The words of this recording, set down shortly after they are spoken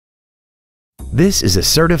This is a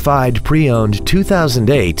certified pre-owned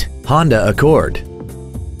 2008 Honda Accord.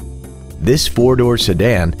 This four-door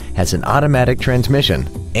sedan has an automatic transmission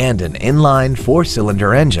and an inline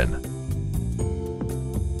four-cylinder engine.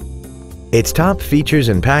 Its top features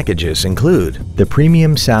and packages include the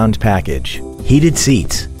premium sound package, heated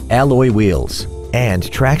seats, alloy wheels, and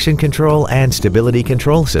traction control and stability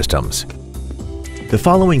control systems. The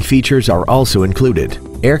following features are also included: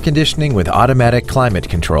 air conditioning with automatic climate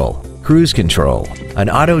control, cruise control, an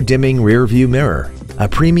auto-dimming rear-view mirror, a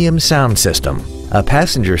premium sound system, a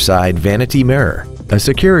passenger side vanity mirror, a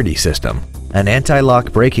security system, an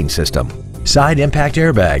anti-lock braking system, side impact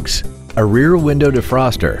airbags, a rear window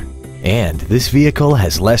defroster, and this vehicle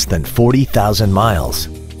has less than 40,000 miles.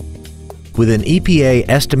 With an EPA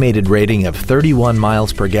estimated rating of 31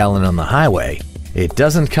 miles per gallon on the highway, it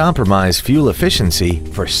doesn't compromise fuel efficiency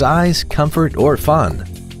for size, comfort, or fun.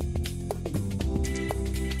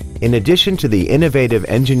 In addition to the innovative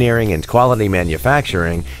engineering and quality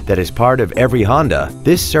manufacturing that is part of every Honda,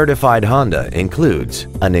 this certified Honda includes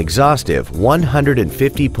an exhaustive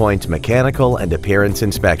 150-point mechanical and appearance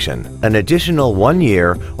inspection, an additional 1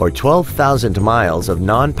 year or 12,000 miles of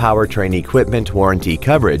non-powertrain equipment warranty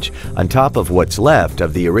coverage on top of what's left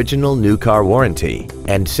of the original new car warranty,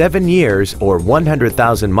 and 7 years or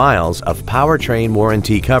 100,000 miles of powertrain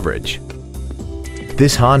warranty coverage.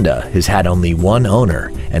 This Honda has had only one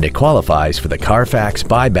owner and it qualifies for the Carfax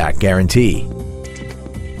buyback guarantee.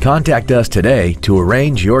 Contact us today to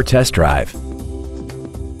arrange your test drive.